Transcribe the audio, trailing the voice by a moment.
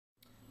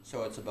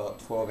So it's about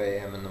 12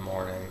 a.m. in the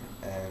morning,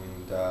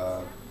 and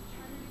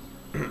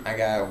I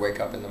gotta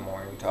wake up in the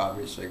morning to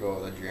obviously go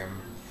to the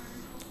gym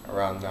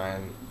around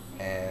 9,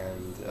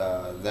 and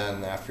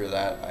then after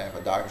that I have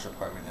a doctor's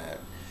appointment at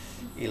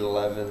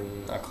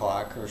 11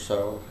 o'clock or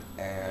so,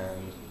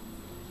 and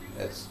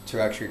it's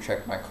to actually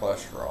check my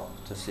cholesterol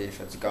to see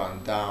if it's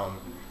gone down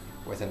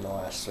within the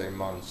last 3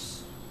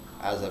 months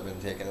as I've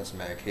been taking this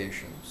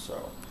medication.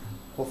 So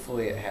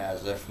hopefully it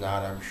has. If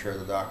not, I'm sure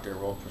the doctor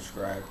will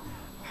prescribe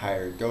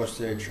higher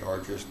dosage or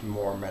just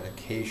more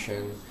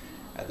medication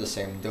at the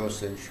same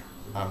dosage.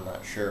 I'm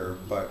not sure,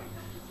 but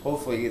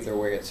hopefully either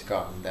way it's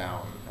gotten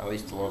down at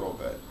least a little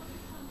bit.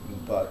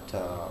 But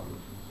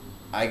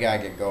I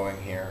gotta get going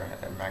here.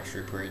 I'm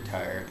actually pretty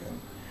tired,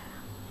 and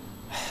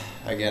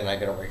again I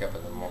gotta wake up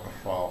in the morning,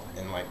 well,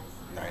 in like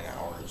 9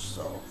 hours.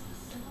 So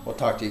we'll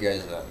talk to you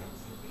guys then.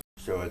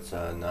 So it's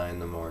 9 in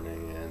the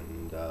morning,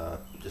 and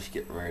just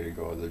getting ready to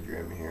go to the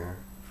gym here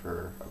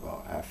for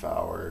about half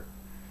hour.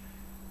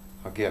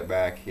 I'll get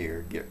back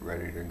here, get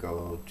ready to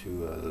go to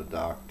the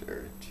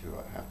doctor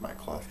to have my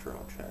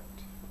cholesterol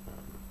checked.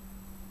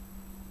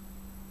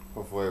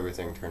 Hopefully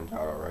everything turns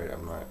out alright.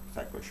 I'm not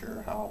exactly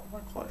sure how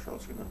my cholesterol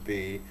is going to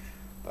be,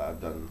 but I've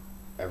done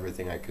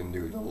everything I can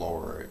do to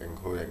lower it,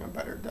 including a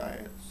better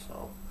diet.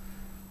 So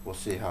we'll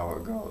see how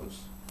it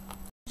goes.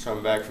 So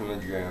I'm back from the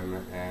gym,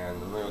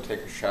 and I'm going to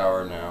take a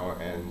shower now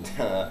and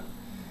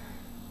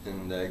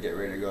get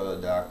ready to go to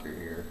the doctor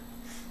here.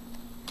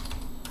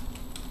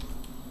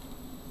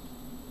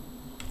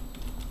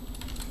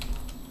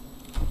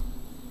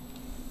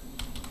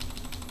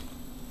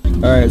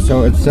 Alright,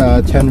 so it's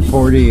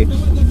 10:40,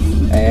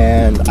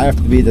 and I have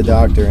to be the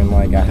doctor in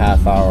like a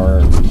half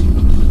hour.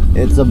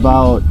 It's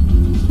about,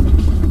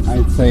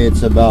 I'd say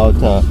it's about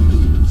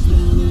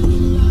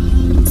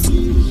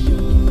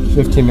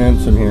 15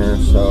 minutes from here,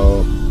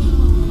 so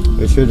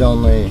it should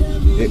only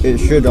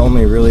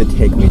really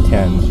take me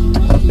 10,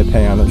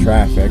 depending on the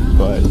traffic,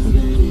 but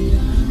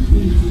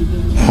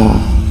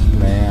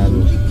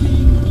man,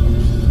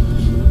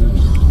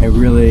 I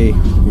really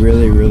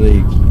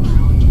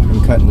I'm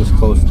cutting this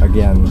close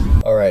again.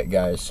 Alright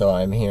guys, so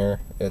I'm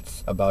here.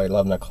 It's about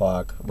 11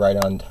 o'clock, right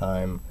on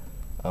time.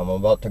 I'm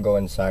about to go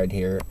inside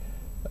here.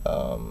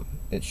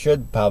 It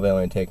should probably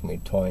only take me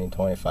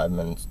 20-25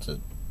 minutes to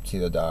see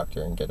the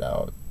doctor and get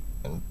out,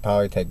 and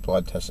probably take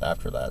blood tests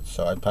after that.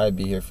 So I'd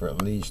probably be here for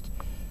at least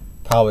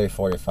probably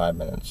 45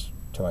 minutes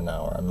to an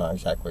hour. I'm not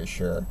exactly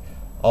sure.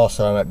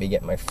 Also, I might be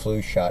getting my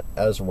flu shot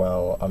as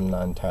well. I'm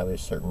not entirely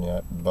certain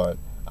yet, but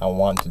I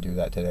want to do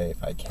that today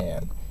if I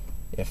can.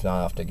 If not,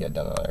 I'll have to get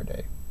done another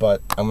day.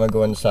 But I'm going to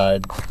go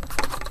inside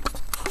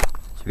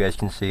so you guys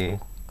can see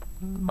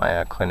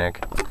my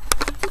clinic,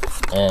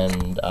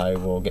 and I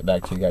will get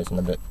back to you guys in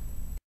a bit.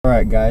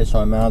 Alright guys, so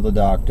I'm out of the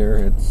doctor.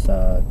 It's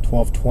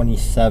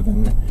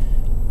 12:27.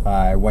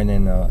 I went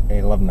in at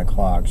 11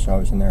 o'clock, so I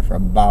was in there for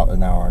about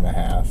an hour and a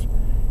half.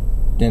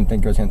 Didn't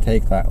think it was going to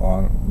take that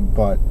long,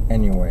 but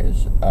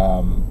anyways,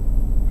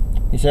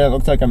 he said it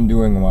looks like I'm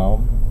doing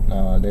well.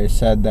 They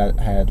said that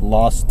I had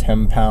lost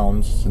 10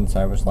 pounds since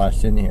I was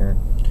last in here.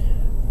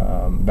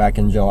 Back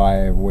in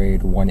July, I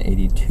weighed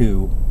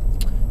 182.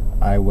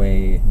 I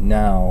weigh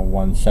now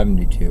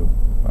 172,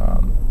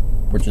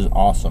 which is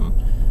awesome.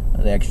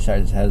 The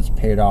exercise has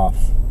paid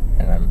off,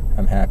 and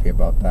I'm happy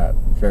about that.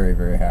 Very,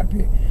 very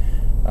happy.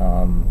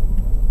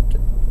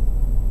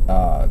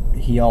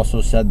 He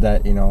also said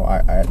that, you know,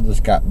 I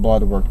just got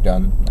blood work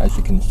done, as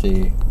you can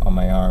see on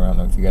my arm. I don't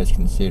know if you guys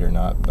can see it or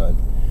not, but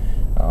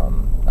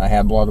I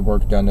had blood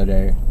work done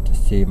today to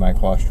see my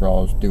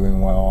cholesterol is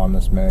doing well on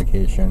this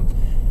medication.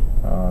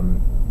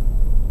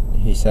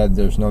 He said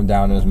there's no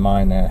doubt in his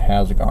mind that it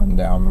has gone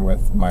down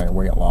with my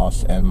weight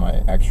loss and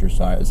my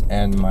exercise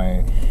and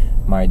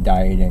my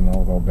dieting a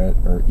little bit,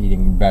 or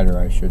eating better,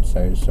 I should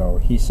say. So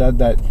he said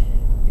that,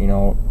 you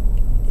know,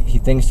 he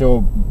thinks it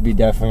will be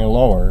definitely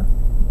lower,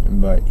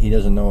 but he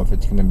doesn't know if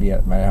it's going to be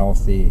at a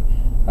healthy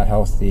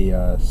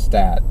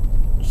stat.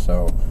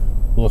 So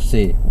we'll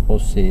see.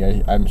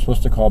 I'm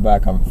supposed to call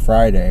back on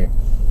Friday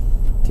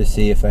to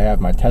see if they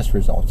have my test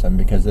results, and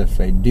because if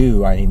they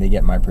do, I need to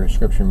get my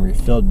prescription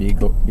refilled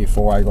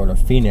before I go to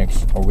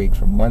Phoenix a week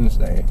from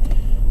Wednesday,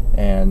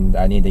 and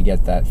I need to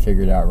get that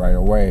figured out right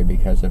away,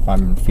 because if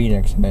I'm in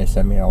Phoenix and they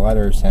send me a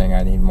letter saying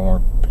I need more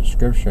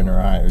prescription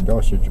or higher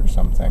dosage or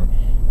something,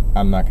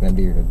 I'm not going to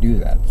be able to do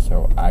that.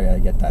 So I got to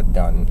get that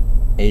done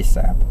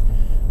ASAP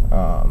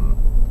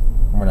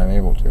when I'm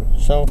able to.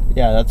 So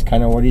yeah, that's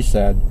kind of what he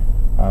said.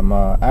 I'm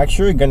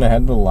actually going to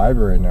head to the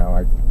library now.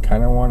 I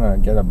kind of want to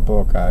get a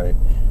book. I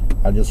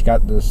just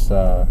got this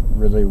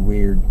really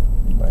weird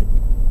like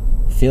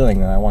feeling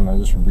that I want to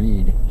just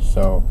read.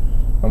 So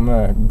I'm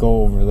going to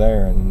go over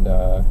there and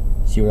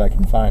see what I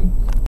can find.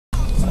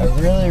 I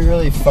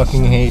really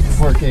fucking hate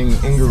working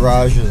in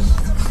garages.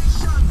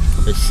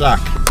 They suck.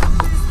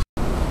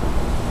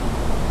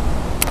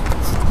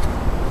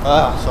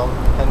 So I'm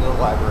heading to the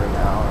library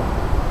now.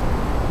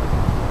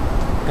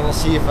 I'm going to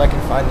see if I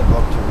can find the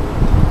book to read.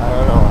 I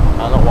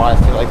don't know why I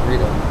feel like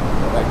reading,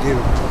 but I do.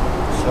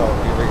 So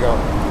here we go.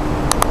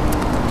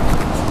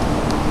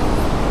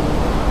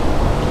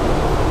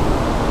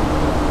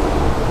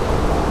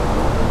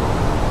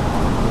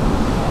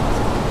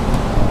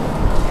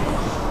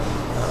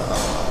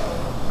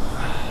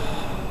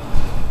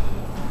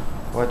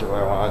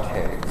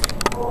 cake.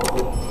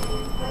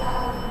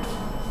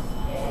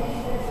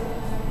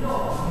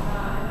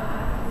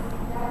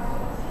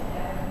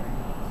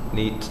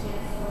 Neat.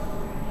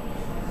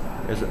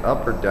 Is it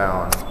up or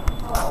down?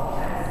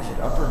 Is it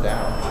up or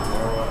down? You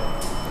know what?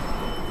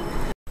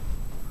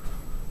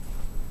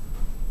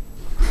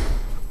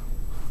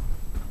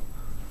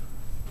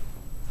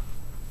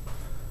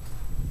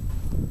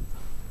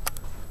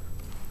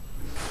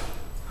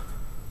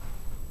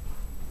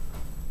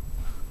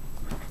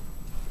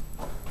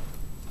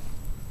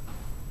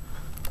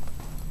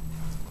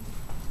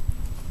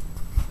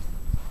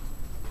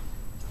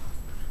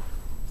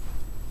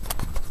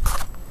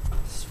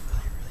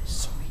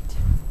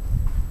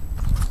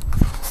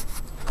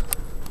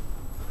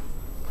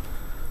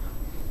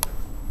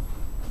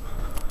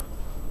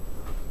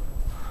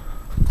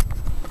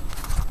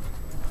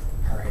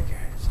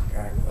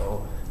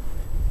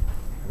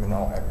 I'm in the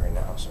library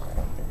now, so I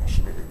don't think I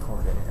should be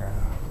recording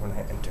when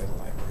I enter the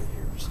library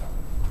here, so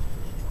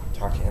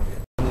talking a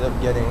bit. I ended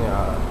up getting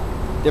a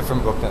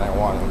different book than I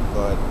wanted,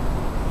 but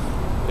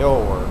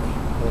it'll work.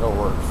 It'll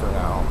work for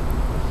now.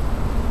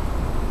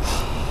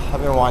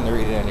 I've been wanting to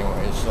read it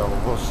anyway, so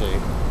we'll see.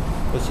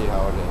 We'll see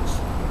how it is.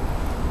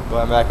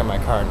 But I'm back in my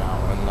car now,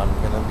 and I'm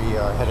going to be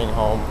heading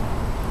home.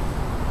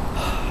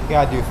 I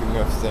gotta do a few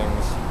more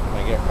things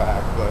when I get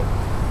back, but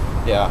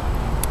yeah,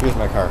 here's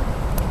my car.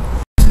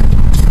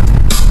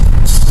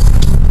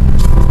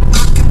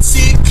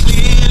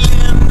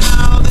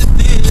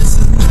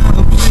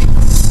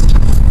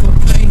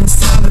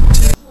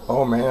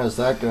 Oh man, is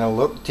that gonna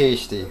look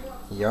tasty?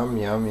 Yum,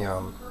 yum,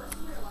 yum.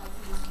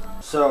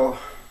 So,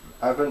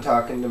 I've been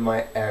talking to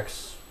my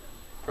ex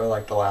for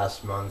like the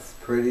last month,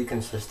 pretty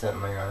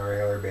consistently on a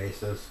regular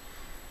basis,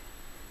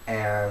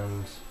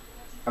 and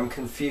I'm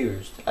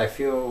confused. I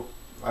feel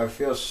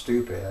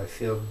stupid. I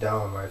feel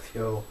dumb. I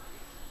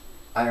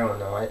don't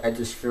know. I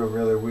just feel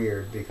really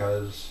weird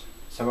because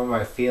some of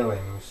my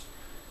feelings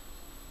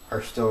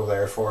are still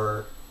there for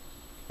her,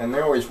 and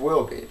there always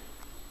will be.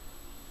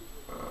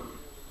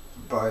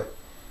 But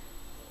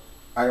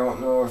I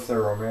don't know if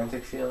they're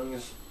romantic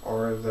feelings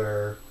or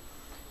they're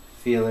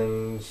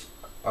feelings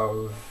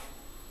of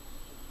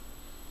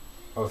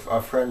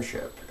a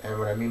friendship. And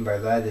what I mean by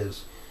that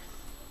is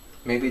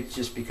maybe it's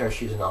just because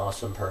she's an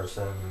awesome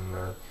person and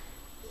a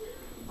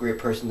great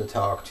person to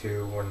talk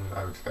to when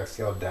I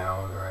feel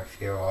down or I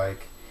feel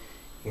like,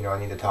 you know, I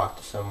need to talk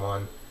to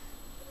someone.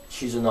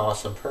 She's an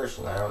awesome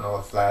person. I don't know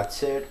if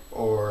that's it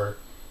or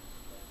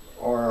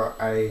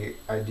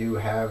I do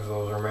have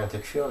those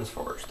romantic feelings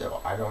for her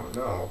still. I don't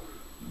know.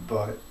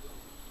 But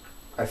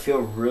I feel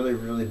really,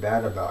 really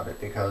bad about it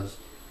because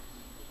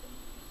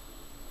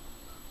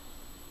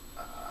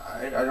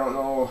I don't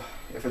know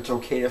if it's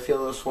okay to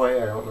feel this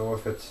way. I don't know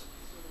if it's...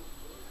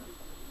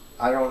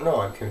 I don't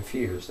know. I'm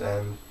confused.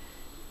 And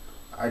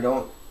I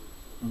don't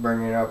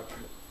bring it up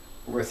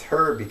with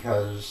her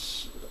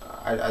because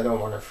I don't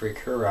want to freak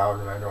her out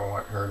and I don't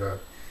want her to,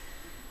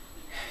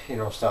 you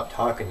know, stop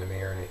talking to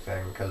me or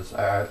anything, because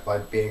I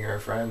like being her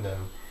friend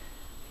and,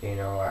 you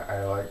know,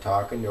 I like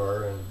talking to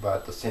her, but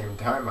at the same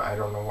time I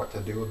don't know what to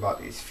do about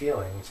these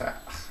feelings.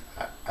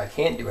 I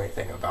can't do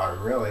anything about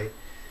them really.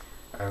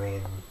 I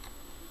mean,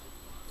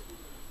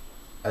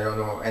 I don't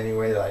know any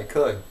way that I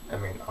could. I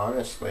mean,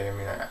 honestly, I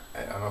mean,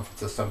 I don't know if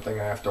it's just something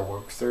I have to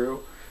work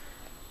through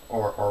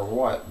or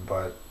what,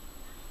 but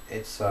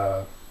it's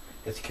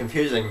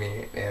confusing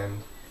me,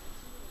 and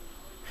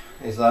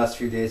these last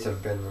few days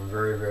have been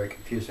very, very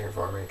confusing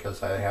for me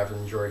because I have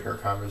enjoyed her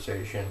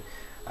conversation.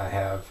 I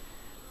have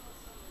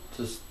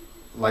just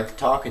liked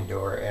talking to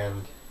her,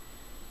 and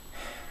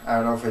I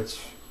don't know if it's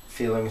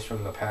feelings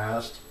from the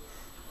past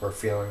or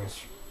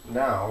feelings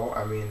now.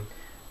 I mean,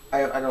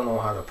 I don't know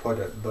how to put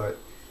it, but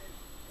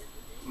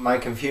my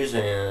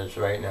confusion is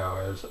right now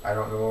is I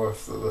don't know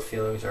if the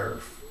feelings are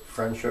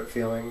friendship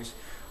feelings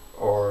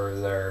or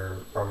they're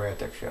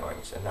romantic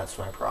feelings, and that's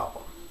my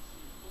problem.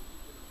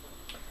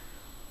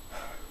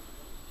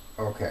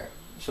 Okay,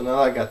 so now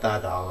that I got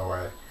that out of the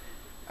way,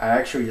 I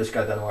actually just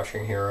got done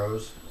watching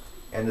Heroes.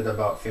 Ended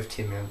about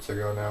 15 minutes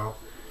ago now.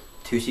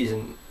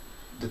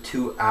 The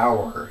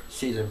 2-hour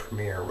season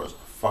premiere was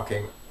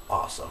fucking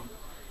awesome.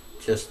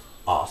 Just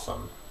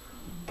awesome.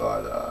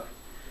 But,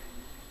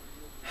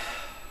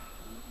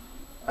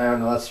 I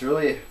don't know, that's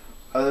really,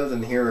 other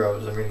than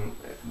Heroes, I mean,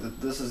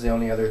 this is the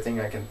only other thing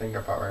I can think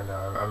about right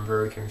now. I'm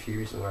very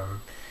confused and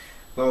I'm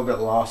a little bit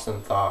lost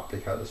in thought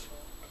because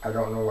I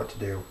don't know what to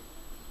do.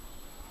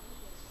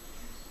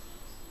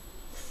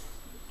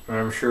 And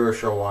I'm sure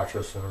she'll watch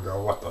this and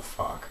go, what the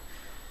fuck?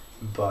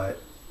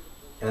 But,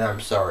 and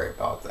I'm sorry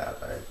about that.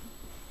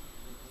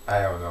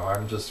 I don't know.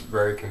 I'm just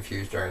very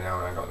confused right now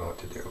and I don't know what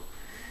to do.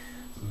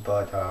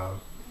 But,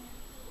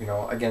 you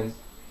know, again,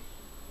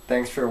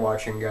 thanks for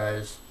watching,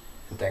 guys.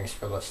 And thanks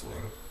for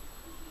listening.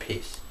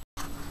 Peace.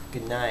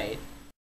 Good night.